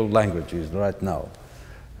 official languages right now.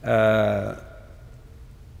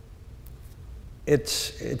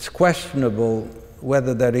 It's questionable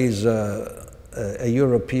whether there is a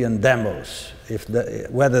European demos,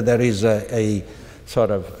 whether there is a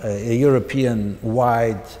sort of a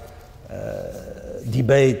European-wide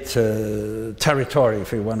debate territory,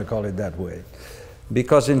 if you want to call it that way.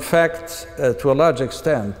 Because in fact, to a large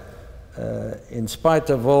extent, in spite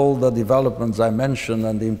of all the developments I mentioned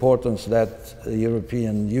and the importance that the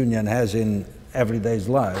European Union has in everyday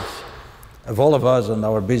lives, of all of us and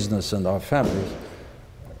our business and our families,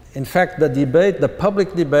 in fact, the debate, the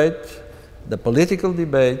public debate, the political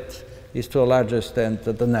debate is to a large extent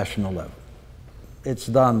at the national level. It's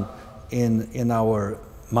done in our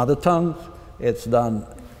mother tongue, it's done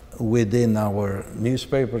within our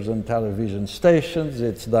newspapers and television stations,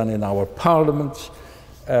 it's done in our parliaments.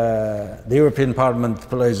 The European Parliament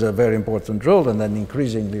plays a very important role and an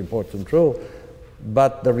increasingly important role,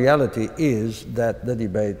 but the reality is that the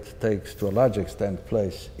debate takes to a large extent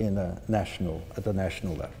place at the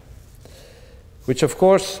national level. Which of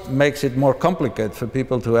course makes it more complicated for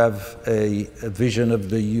people to have a vision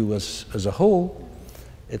of the EU as a whole.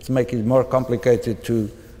 It's making it more complicated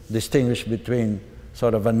to distinguish between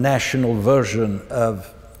sort of a national version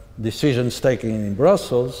of decisions taken in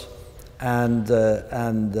Brussels and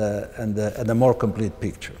a more complete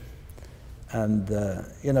picture. And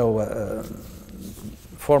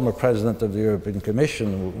for former president of the European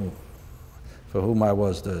Commission, for whom I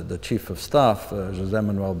was the chief of staff, José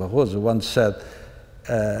Manuel Barroso, once said,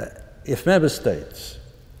 if member states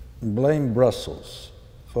blame Brussels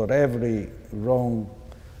for every wrong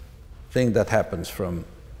thing that happens from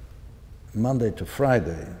Monday to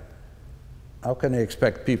Friday, how can they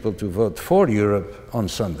expect people to vote for Europe on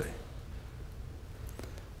Sunday?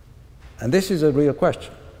 And this is a real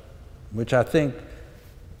question, which I think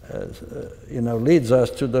leads us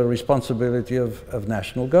to the responsibility of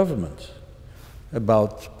national governments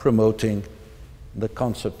about promoting the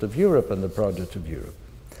concept of Europe and the project of Europe.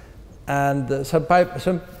 And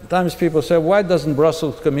sometimes people say, why doesn't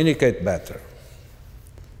Brussels communicate better?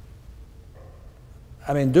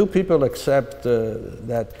 I mean, do people accept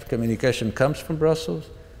that communication comes from Brussels?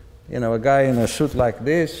 You know, a guy in a suit like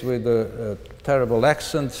this with a terrible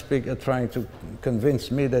accent trying to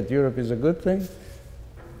convince me that Europe is a good thing?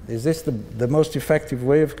 Is this the most effective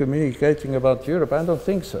way of communicating about Europe? I don't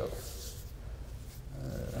think so.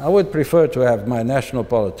 I would prefer to have my national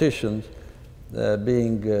politicians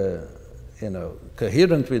being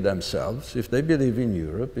coherent with themselves. If they believe in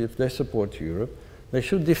Europe, if they support Europe, they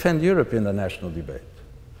should defend Europe in the national debate.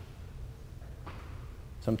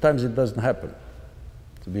 Sometimes it doesn't happen,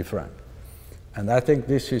 to be frank. And I think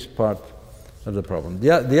this is part of the problem.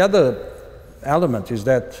 The other element is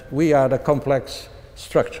that we are a complex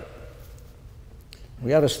structure.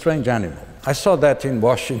 We are a strange animal. I saw that in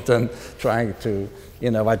Washington trying to,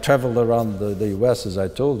 I traveled around the US, as I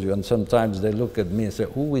told you, and sometimes they look at me and say,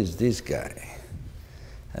 who is this guy?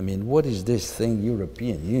 I mean, what is this thing,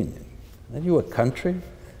 European Union? Are you a country?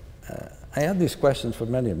 I had these questions from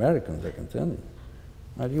many Americans, I can tell you.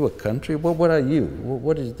 Are you a country? What are you?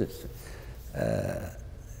 What is this?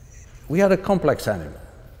 We are a complex animal.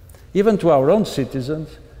 Even to our own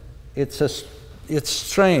citizens, it's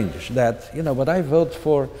strange that, but I vote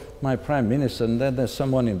for my prime minister, and then there's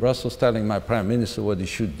someone in Brussels telling my prime minister what he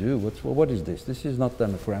should do. What is this? This is not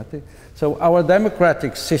democratic. So our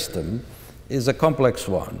democratic system is a complex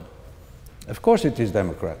one. Of course it is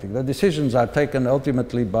democratic. The decisions are taken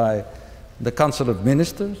ultimately by the Council of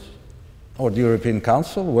Ministers or the European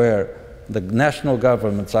Council, where the national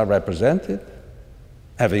governments are represented,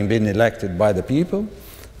 having been elected by the people,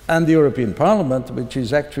 and the European Parliament, which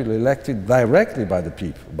is actually elected directly by the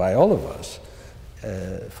people, by all of us,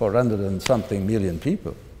 400 and something million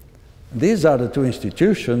people. These are the two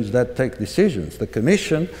institutions that take decisions. The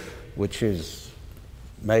Commission, which is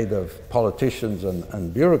made of politicians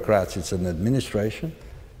and bureaucrats, it's an administration,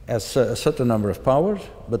 has a certain number of powers,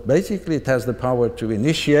 but basically it has the power to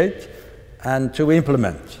initiate and to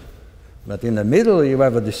implement. But in the middle, you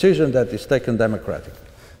have a decision that is taken democratically.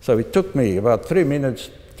 So it took me about 3 minutes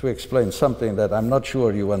to explain something that I'm not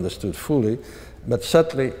sure you understood fully, but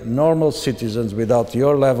certainly normal citizens without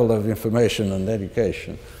your level of information and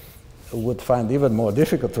education would find even more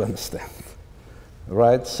difficult to understand,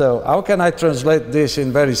 right? So how can I translate this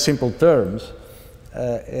in very simple terms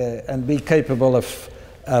and be capable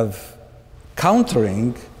of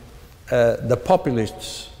countering the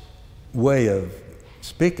populists' way of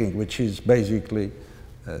speaking, which is basically,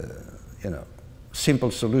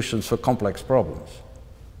 simple solutions for complex problems.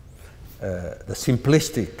 The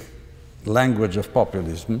simplistic language of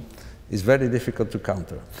populism is very difficult to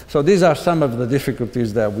counter. So these are some of the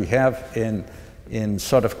difficulties that we have in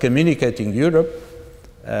sort of communicating Europe.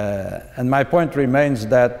 And my point remains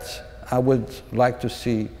that I would like to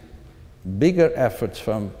see bigger efforts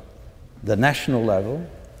from the national level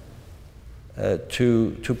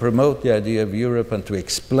to promote the idea of Europe and to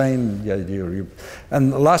explain the idea of Europe.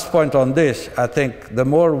 And the last point on this, I think the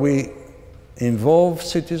more we involve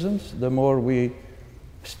citizens, the more we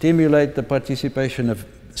stimulate the participation of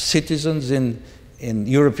citizens in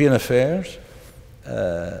European affairs,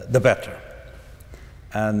 the better.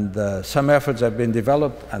 And some efforts have been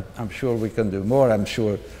developed, and I'm sure we can do more. I'm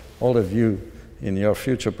sure all of you in your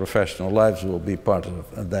future professional lives will be part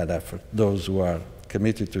of that effort, those who are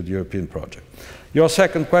committed to the European project. Your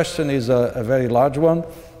second question is a very large one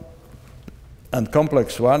and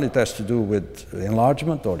complex one. It has to do with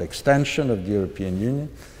enlargement or extension of the European Union.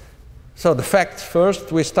 So the facts first,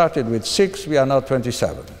 we started with 6, we are now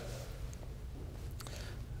 27.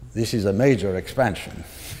 This is a major expansion.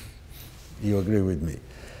 You agree with me.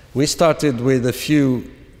 We started with a few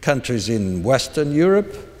countries in Western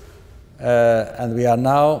Europe, and we are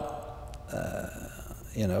now,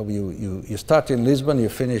 you start in Lisbon, you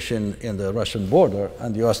finish in the Russian border,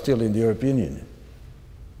 and you are still in the European Union.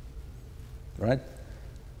 Right?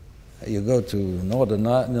 You go to Northern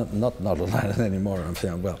Ireland, not Northern Ireland anymore, I'm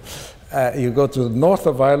saying, well, you go to the north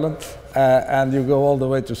of Ireland, and you go all the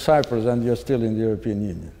way to Cyprus and you're still in the European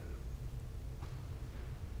Union.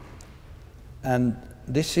 And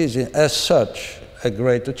this is, as such, a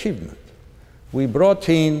great achievement. We brought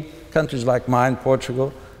in countries like mine,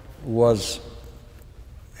 Portugal, was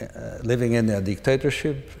living in a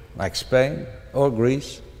dictatorship, like Spain or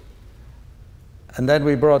Greece. And then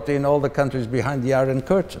we brought in all the countries behind the Iron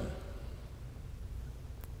Curtain.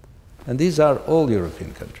 And these are all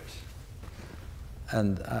European countries.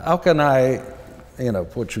 And how can I,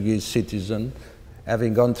 Portuguese citizen,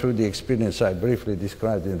 having gone through the experience I briefly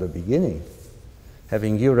described in the beginning,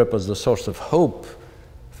 having Europe as the source of hope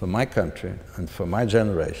for my country and for my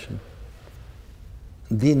generation,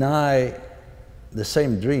 deny the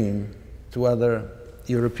same dream to other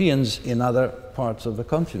Europeans in other parts of the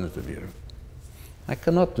continent of Europe? I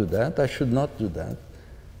cannot do that. I should not do that.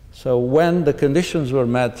 So when the conditions were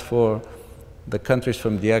met for the countries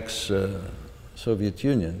from the ex-Soviet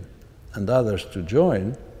Union and others to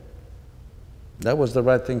join, that was the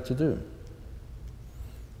right thing to do.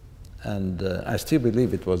 And I still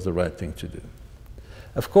believe it was the right thing to do.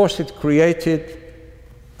 Of course, it created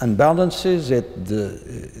imbalances, it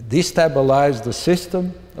destabilized the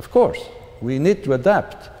system. Of course, we need to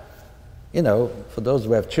adapt. For those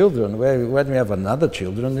who have children, when we have another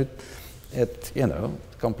children, it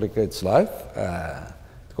complicates life,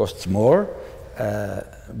 it costs more,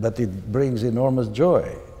 but it brings enormous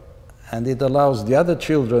joy. And it allows the other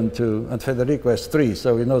children to, and Federico has 3,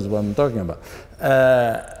 so he knows what I'm talking about.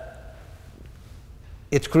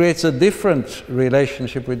 It creates a different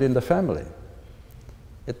relationship within the family.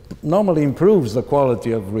 It normally improves the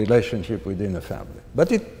quality of relationship within a family,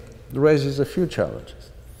 but it raises a few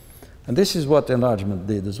challenges. And this is what enlargement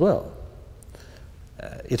did as well.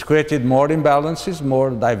 It created more imbalances, more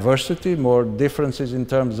diversity, more differences in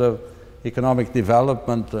terms of economic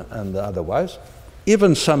development and otherwise.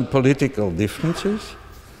 Even some political differences,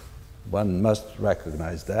 one must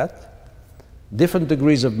recognize that. Different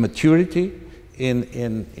degrees of maturity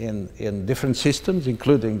in different systems,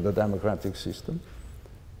 including the democratic system.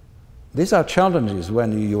 These are challenges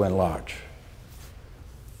when you enlarge.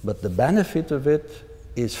 But the benefit of it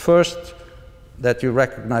is first that you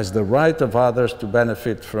recognize the right of others to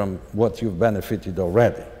benefit from what you've benefited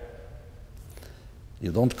already.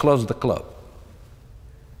 You don't close the club.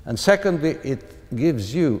 And secondly, it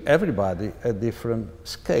gives you, everybody, a different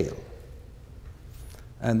scale.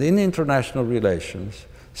 And in international relations,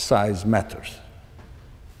 size matters.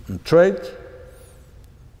 On trade,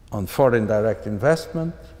 on foreign direct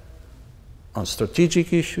investment, on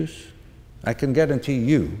strategic issues, I can guarantee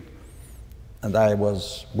you, and I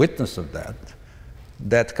was witness of that,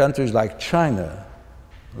 that countries like China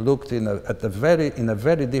looked in a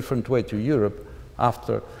very different way to Europe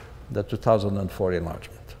after the 2004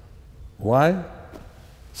 enlargement. Why?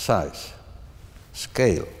 Size,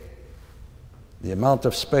 scale, the amount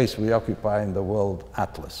of space we occupy in the world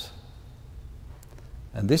atlas.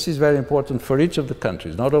 And this is very important for each of the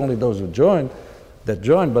countries, not only those who join,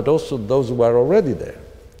 but also those who are already there,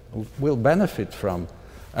 who will benefit from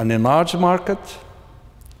an enlarged market,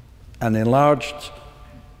 an enlarged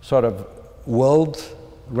sort of world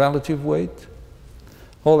relative weight.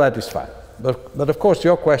 All that is fine. But of course,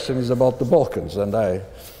 your question is about the Balkans, and I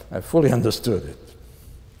fully understood it.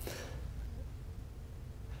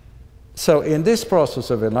 So in this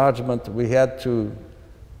process of enlargement, we had to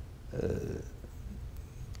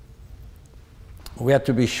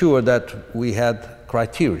be sure that we had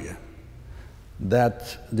criteria,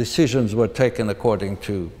 that decisions were taken according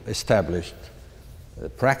to established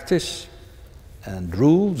practice and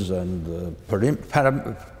rules and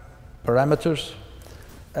parameters.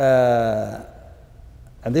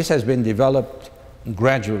 And this has been developed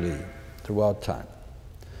gradually throughout time.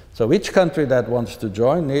 So each country that wants to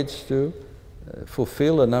join needs to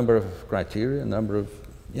fulfill a number of criteria, a number of,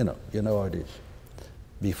 you know how it is.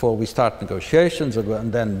 Before we start negotiations,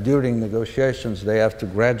 and then during negotiations, they have to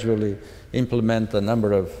gradually implement a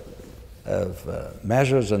number of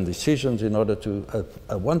measures and decisions in order to,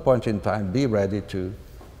 at one point in time, be ready to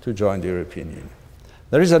join the European Union.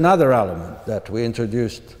 There is another element that we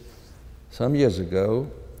introduced some years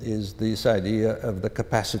ago, is this idea of the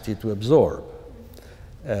capacity to absorb.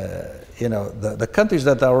 The countries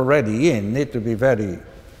that are already in need to be very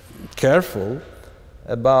careful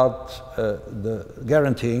about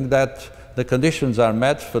guaranteeing that the conditions are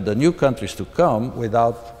met for the new countries to come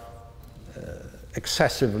without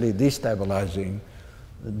excessively destabilizing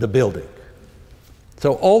the building.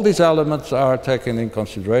 So all these elements are taken in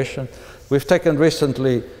consideration. We've taken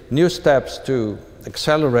recently new steps to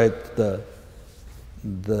accelerate the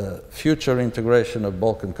future integration of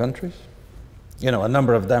Balkan countries. You know, a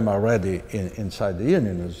number of them are already inside the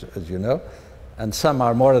Union, as you know, and some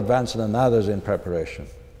are more advanced than others in preparation.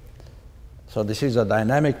 So this is a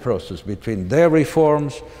dynamic process between their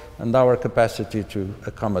reforms and our capacity to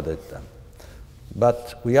accommodate them.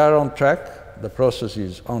 But we are on track, the process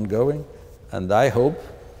is ongoing, and I hope,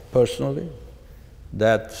 personally,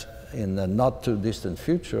 that in the not too distant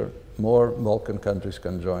future, more Balkan countries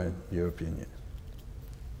can join the European Union.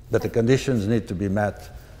 But the conditions need to be met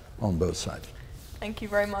on both sides. Thank you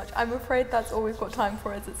very much. I'm afraid that's all we've got time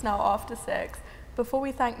for, as it's now after 6. Before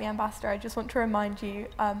we thank the Ambassador, I just want to remind you,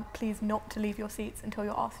 please not to leave your seats until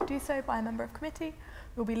you're asked to do so by a member of committee.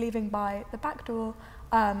 We'll be leaving by the back door,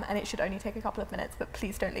 and it should only take a couple of minutes, but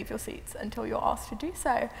please don't leave your seats until you're asked to do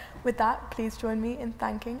so. With that, please join me in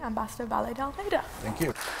thanking Ambassador Vale de Almeida. Thank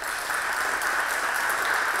you.